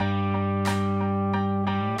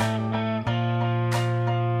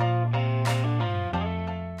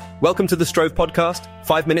Welcome to the Strove Podcast,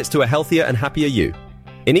 5 minutes to a healthier and happier you.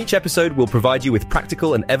 In each episode, we'll provide you with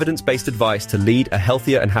practical and evidence-based advice to lead a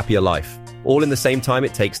healthier and happier life, all in the same time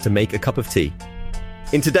it takes to make a cup of tea.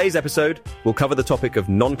 In today's episode, we'll cover the topic of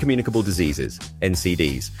non-communicable diseases,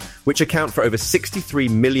 NCDs, which account for over 63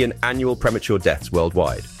 million annual premature deaths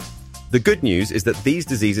worldwide. The good news is that these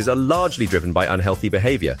diseases are largely driven by unhealthy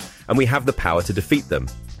behavior, and we have the power to defeat them.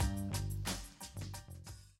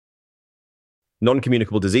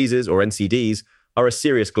 Non-communicable diseases, or NCDs, are a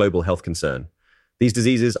serious global health concern. These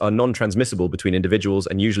diseases are non-transmissible between individuals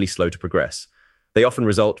and usually slow to progress. They often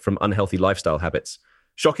result from unhealthy lifestyle habits.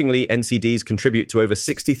 Shockingly, NCDs contribute to over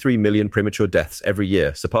 63 million premature deaths every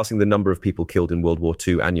year, surpassing the number of people killed in World War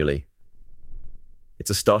II annually. It's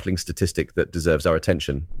a startling statistic that deserves our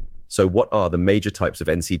attention. So what are the major types of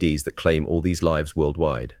NCDs that claim all these lives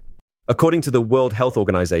worldwide? According to the World Health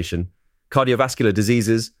Organization, cardiovascular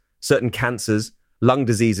diseases, certain cancers, lung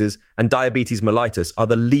diseases, and diabetes mellitus are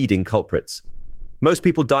the leading culprits. Most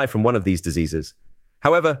people die from one of these diseases.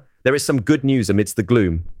 However, there is some good news amidst the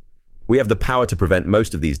gloom. We have the power to prevent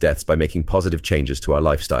most of these deaths by making positive changes to our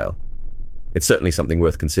lifestyle. It's certainly something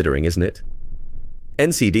worth considering, isn't it?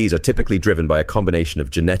 NCDs are typically driven by a combination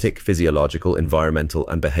of genetic, physiological, environmental,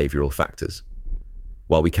 and behavioral factors.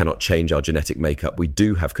 While we cannot change our genetic makeup, we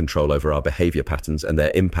do have control over our behavior patterns and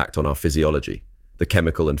their impact on our physiology, the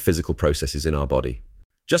chemical and physical processes in our body.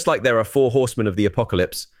 Just like there are 4 horsemen of the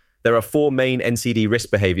apocalypse, there are 4 main NCD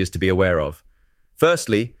risk behaviors to be aware of.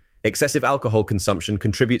 Firstly, excessive alcohol consumption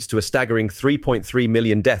contributes to a staggering 3.3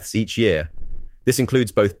 million deaths each year. This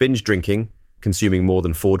includes both binge drinking, consuming more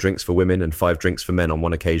than 4 drinks for women and 5 drinks for men on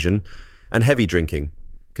one occasion, and heavy drinking,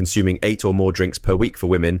 consuming 8 or more drinks per week for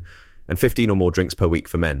women and 15 or more drinks per week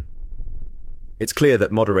for men. It's clear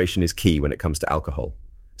that moderation is key when it comes to alcohol.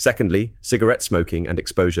 Secondly, cigarette smoking and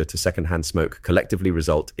exposure to secondhand smoke collectively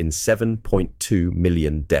result in 7.2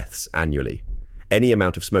 million deaths annually. Any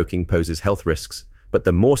amount of smoking poses health risks, but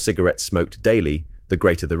the more cigarettes smoked daily, the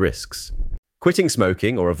greater the risks. Quitting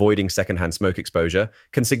smoking or avoiding secondhand smoke exposure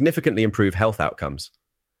can significantly improve health outcomes.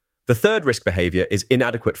 The third risk behavior is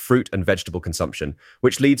inadequate fruit and vegetable consumption,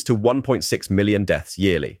 which leads to 1.6 million deaths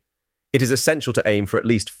yearly. It is essential to aim for at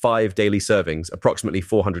least 5 daily servings, approximately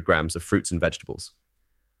 400 grams of fruits and vegetables.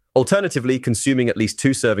 Alternatively, consuming at least 2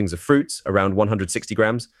 servings of fruits, around 160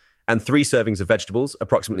 grams, and 3 servings of vegetables,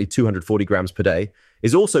 approximately 240 grams per day,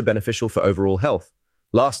 is also beneficial for overall health.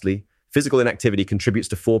 Lastly, physical inactivity contributes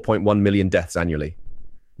to 4.1 million deaths annually.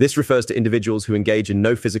 This refers to individuals who engage in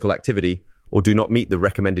no physical activity or do not meet the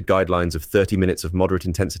recommended guidelines of 30 minutes of moderate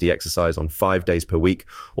intensity exercise on 5 days per week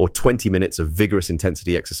or 20 minutes of vigorous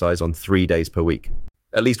intensity exercise on 3 days per week.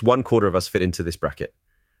 At least 1/4 of us fit into this bracket.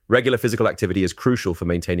 Regular physical activity is crucial for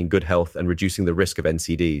maintaining good health and reducing the risk of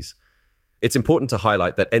NCDs. It's important to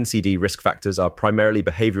highlight that NCD risk factors are primarily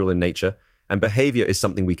behavioral in nature, and behavior is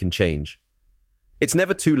something we can change. It's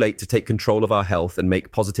never too late to take control of our health and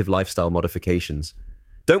make positive lifestyle modifications.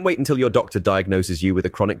 Don't wait until your doctor diagnoses you with a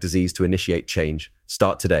chronic disease to initiate change.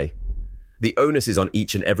 Start today. The onus is on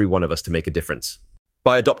each and every one of us to make a difference.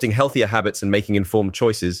 By adopting healthier habits and making informed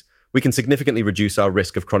choices, we can significantly reduce our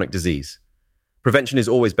risk of chronic disease. Prevention is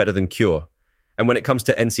always better than cure. And when it comes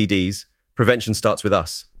to NCDs, prevention starts with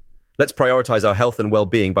us. Let's prioritize our health and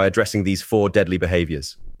well-being by addressing these 4 deadly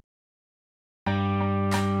behaviors.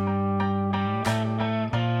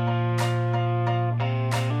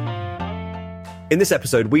 In this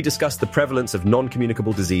episode, we discuss the prevalence of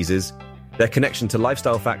non-communicable diseases, their connection to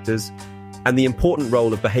lifestyle factors, and the important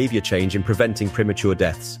role of behavior change in preventing premature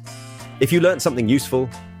deaths. If you learned something useful,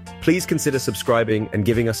 please consider subscribing and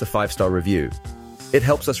giving us a 5-star review. It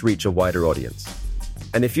helps us reach a wider audience.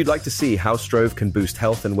 And if you'd like to see how Strove can boost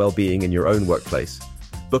health and well-being in your own workplace,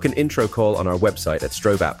 book an intro call on our website at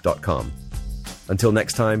stroveapp.com. Until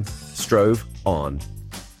next time, Strove on.